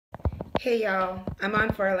Hey y'all, I'm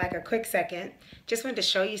on for like a quick second. Just wanted to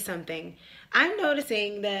show you something. I'm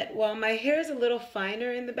noticing that while my hair is a little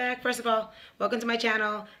finer in the back, first of all, welcome to my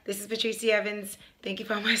channel. This is Patrice D'Evans. Thank you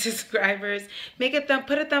for all my subscribers. Put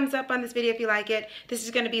a thumbs up on this video if you like it. This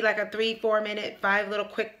is going to be like a 3-4 minute, 5 little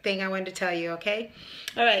quick thing I wanted to tell you, okay?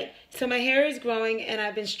 All right, so my hair is growing and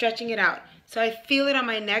I've been stretching it out. So I feel it on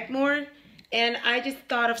my neck more. And I just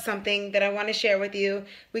thought of something that I want to share with you.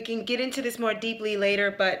 We can get into this more deeply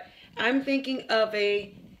later, but I'm thinking of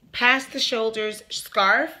a past the shoulders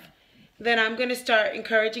scarf that I'm going to start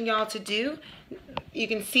encouraging y'all to do. You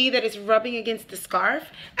can see that it's rubbing against the scarf.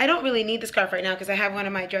 I don't really need the scarf right now because I have one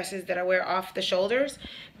of my dresses that I wear off the shoulders.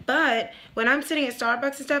 But when I'm sitting at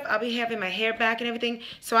Starbucks and stuff, I'll be having my hair back and everything.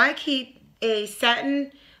 So I keep a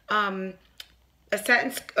satin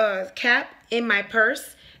cap in my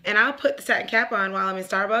purse. And I'll put the satin cap on while I'm in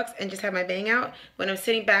Starbucks and just have my bang out when I'm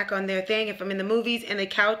sitting back on their thing. If I'm in the movies and the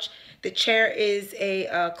chair is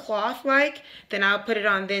a cloth-like, then I'll put it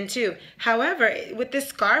on then too. However, with this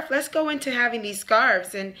scarf, let's go into having these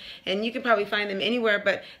scarves, and you can probably find them anywhere,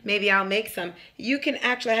 but maybe I'll make some. You can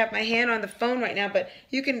actually, I have my hand on the phone right now, but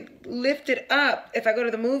you can lift it up. If I go to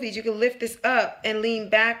the movies, you can lift this up and lean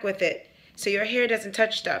back with it, so your hair doesn't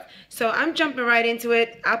touch stuff. So I'm jumping right into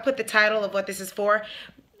it. I'll put the title of what this is for.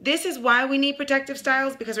 This is why we need protective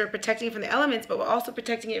styles, because we're protecting it from the elements, but we're also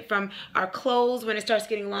protecting it from our clothes when it starts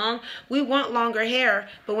getting long. We want longer hair,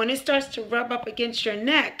 but when it starts to rub up against your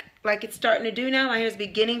neck, like it's starting to do now, my hair is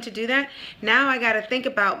beginning to do that. Now I got to think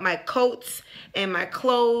about my coats and my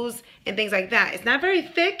clothes and things like that. It's not very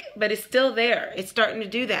thick, but it's still there. It's starting to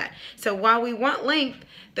do that. So while we want length,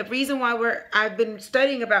 the reason why I've been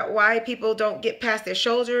studying about why people don't get past their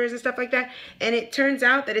shoulders and stuff like that, and it turns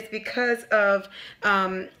out that it's because of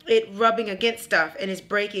it rubbing against stuff and it's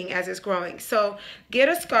breaking as it's growing. So get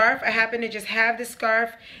a scarf. I happen to just have this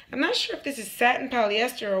scarf. I'm not sure if this is satin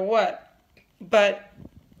polyester or what, but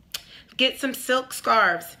get some silk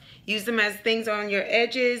scarves. Use them as things on your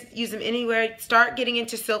edges. Use them anywhere. Start getting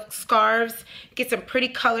into silk scarves. Get some pretty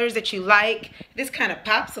colors that you like. This kind of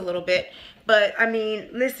pops a little bit. But, I mean,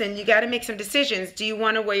 listen, you got to make some decisions. Do you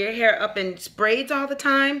want to wear your hair up in braids all the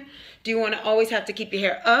time? Do you want to always have to keep your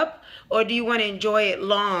hair up? Or do you want to enjoy it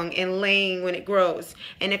long and laying when it grows?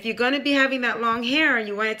 And if you're going to be having that long hair and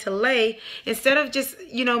you want it to lay, instead of just,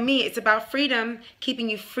 you know me, it's about freedom, keeping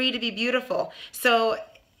you free to be beautiful. So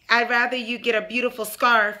I'd rather you get a beautiful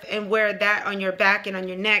scarf and wear that on your back and on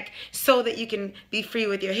your neck so that you can be free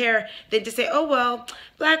with your hair than to say, oh, well,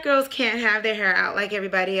 black girls can't have their hair out like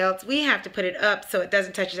everybody else. We have to put it up so it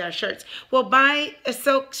doesn't touch our shirts. Well, buy a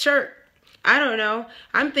silk shirt. I don't know.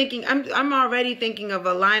 I'm already thinking of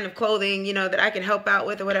a line of clothing, you know, that I can help out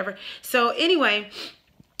with or whatever. So anyway,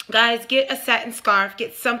 guys, get a satin scarf.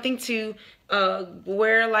 Get something to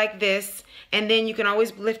wear like this, and then you can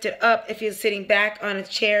always lift it up if you're sitting back on a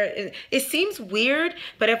chair. It seems weird,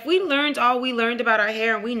 but if we learned all we learned about our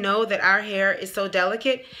hair and we know that our hair is so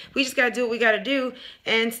delicate, we just got to do what we got to do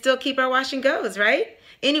and still keep our wash and goes, right?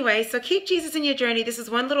 Anyway, so keep Jesus in your journey. This is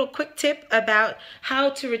one little quick tip about how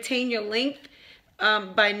to retain your length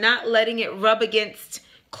by not letting it rub against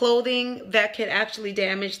clothing that can actually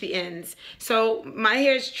damage the ends. So my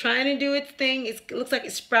hair is trying to do its thing. It looks like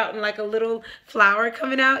it's sprouting like a little flower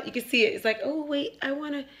coming out. You can see it. It's like, oh wait,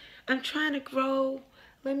 I'm trying to grow.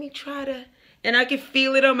 Let me try to, and I can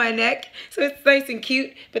feel it on my neck. So it's nice and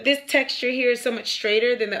cute. But this texture here is so much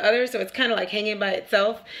straighter than the other, so it's kind of like hanging by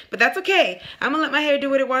itself. But that's okay. I'm gonna let my hair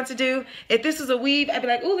do what it wants to do. If this was a weave, I'd be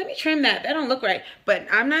like, oh, let me trim that. That don't look right. But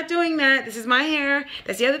I'm not doing that. This is my hair.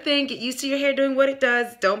 That's the other thing. Get used to your hair doing what it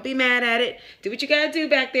does. Don't be mad at it. Do what you gotta do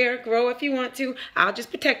back there. Grow if you want to. I'll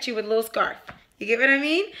just protect you with a little scarf. You get what I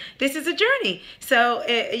mean? This is a journey. So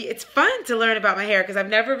it's fun to learn about my hair because I've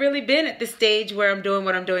never really been at this stage where I'm doing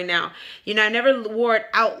what I'm doing now. You know, I never wore it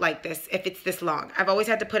out like this if it's this long. I've always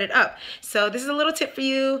had to put it up. So this is a little tip for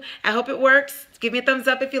you. I hope it works. Give me a thumbs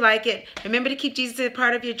up if you like it. Remember to keep Jesus a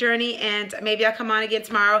part of your journey, and maybe I'll come on again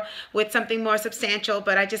tomorrow with something more substantial,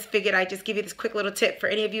 but I just figured I'd just give you this quick little tip for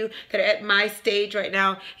any of you that are at my stage right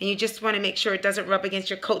now and you just want to make sure it doesn't rub against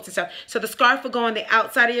your coats and stuff. So the scarf will go on the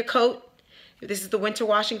outside of your coat. This is the winter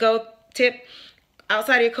wash and go tip.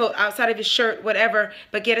 Outside of your coat, outside of your shirt, whatever,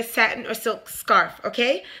 but get a satin or silk scarf,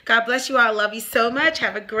 okay? God bless you all. I love you so much.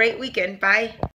 Have a great weekend. Bye.